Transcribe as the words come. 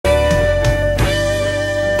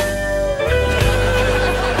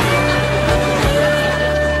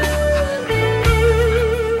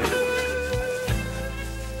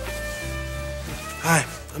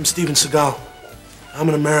Steven Seagal. I'm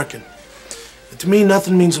an American. And to me,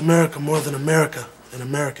 nothing means America more than America and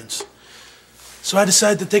Americans. So I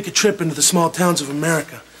decided to take a trip into the small towns of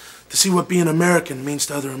America to see what being American means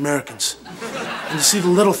to other Americans. And to see the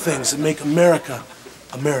little things that make America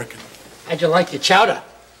American. How'd you like your chowder?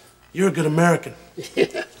 You're a good American.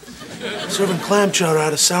 Serving clam chowder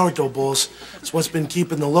out of sourdough bowls is what's been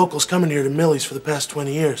keeping the locals coming here to Millie's for the past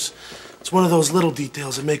 20 years. It's one of those little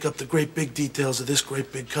details that make up the great big details of this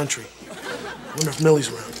great big country. I wonder if Millie's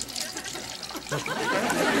around. Oh,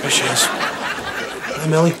 there she is. Hi,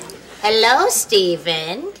 Millie. Hello,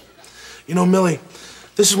 Stephen. You know, Millie,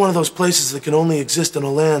 this is one of those places that can only exist in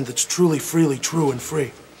a land that's truly, freely true and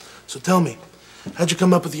free. So tell me, how'd you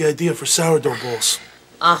come up with the idea for sourdough bowls?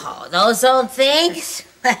 Oh, those old things?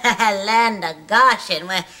 Land of Goshen.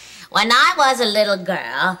 When I was a little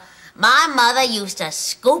girl, my mother used to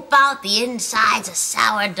scoop out the insides of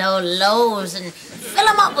sourdough loaves and fill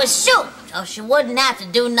them up with soup so she wouldn't have to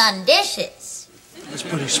do none dishes. That's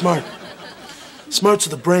pretty smart. Smarts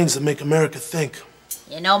are the brains that make America think.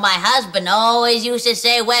 You know, my husband always used to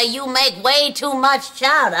say, well, you make way too much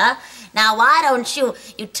chowder. Now, why don't you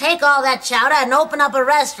take all that chowder and open up a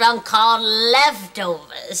restaurant called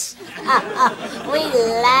Leftovers? We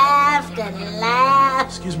laughed and laughed.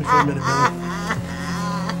 Excuse me for a minute, Millie.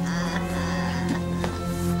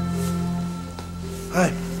 Hi.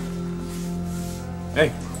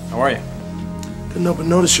 Hey, how are you? Couldn't help but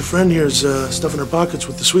notice your friend here is stuffing her pockets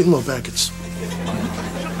with the Sweet and Low packets.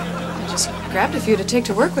 I just grabbed a few to take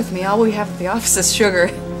to work with me. All we have at the office is sugar.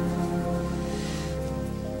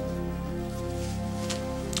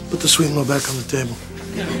 Put the Sweet and Low back on the table.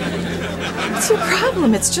 What's your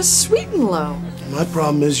problem? It's just Sweet and Low. My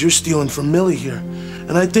problem is you're stealing from Millie here.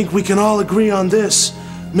 And I think we can all agree on this.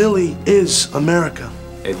 Millie is America.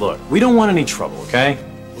 Hey, look, we don't want any trouble, okay?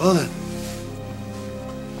 Well then,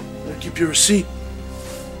 better keep your receipt,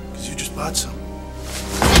 because you just bought some.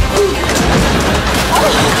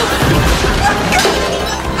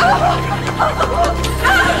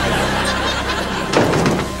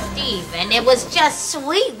 Stephen, it was just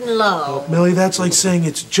Sweet and Low. Oh, Millie, that's like saying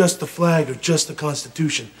it's just the flag or just the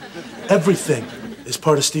Constitution. Everything is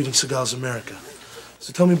part of Steven Seagal's America.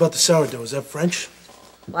 So tell me about the sourdough. Is that French?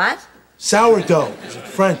 What? Sourdough. Is it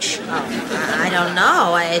French? Oh, I don't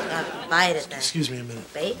know. I buy it at the Excuse me a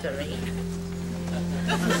minute. bakery.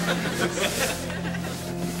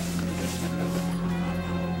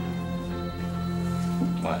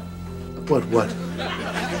 What? What?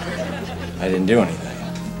 I didn't do anything.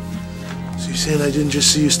 So you're saying I didn't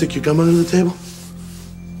just see you stick your gum under the table?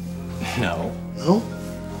 No. No?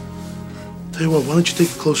 Tell you what, why don't you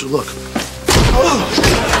take a closer look? What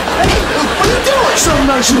are you doing? Something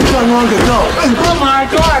I should have done long ago. Oh my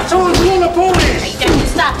God! Someone's calling the police! Hey, you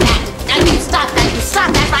stop that! Now you stop that! You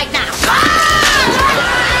stop that right now!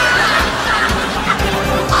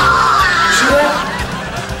 See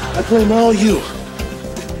that? I blame all you.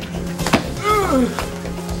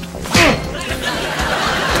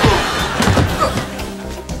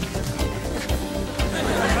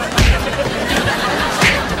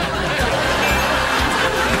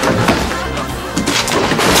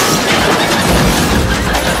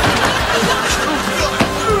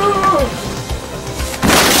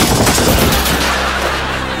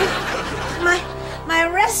 My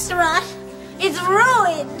restaurant is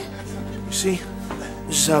ruined. You see?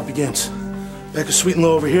 This is how it begins. Pack of Sweet and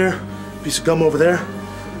Low over here, piece of gum over there.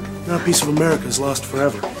 Now a piece of America is lost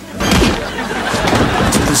forever.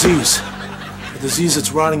 It's a disease. A disease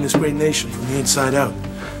that's rotting this great nation from the inside out.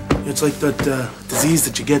 It's like that disease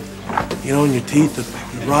that you get, you know, in your teeth that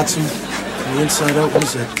rots them from the inside out. What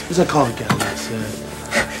is that? What is that called again?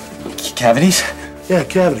 It's, Cavities? yeah,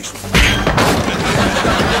 cavities. It's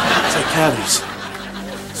like cavities.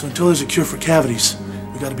 So until there's a cure for cavities,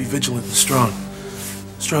 we gotta be vigilant and strong.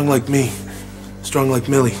 Strong like me. Strong like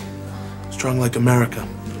Millie. Strong like America.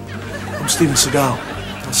 I'm Steven Seagal.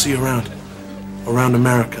 I'll see you around. Around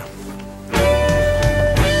America.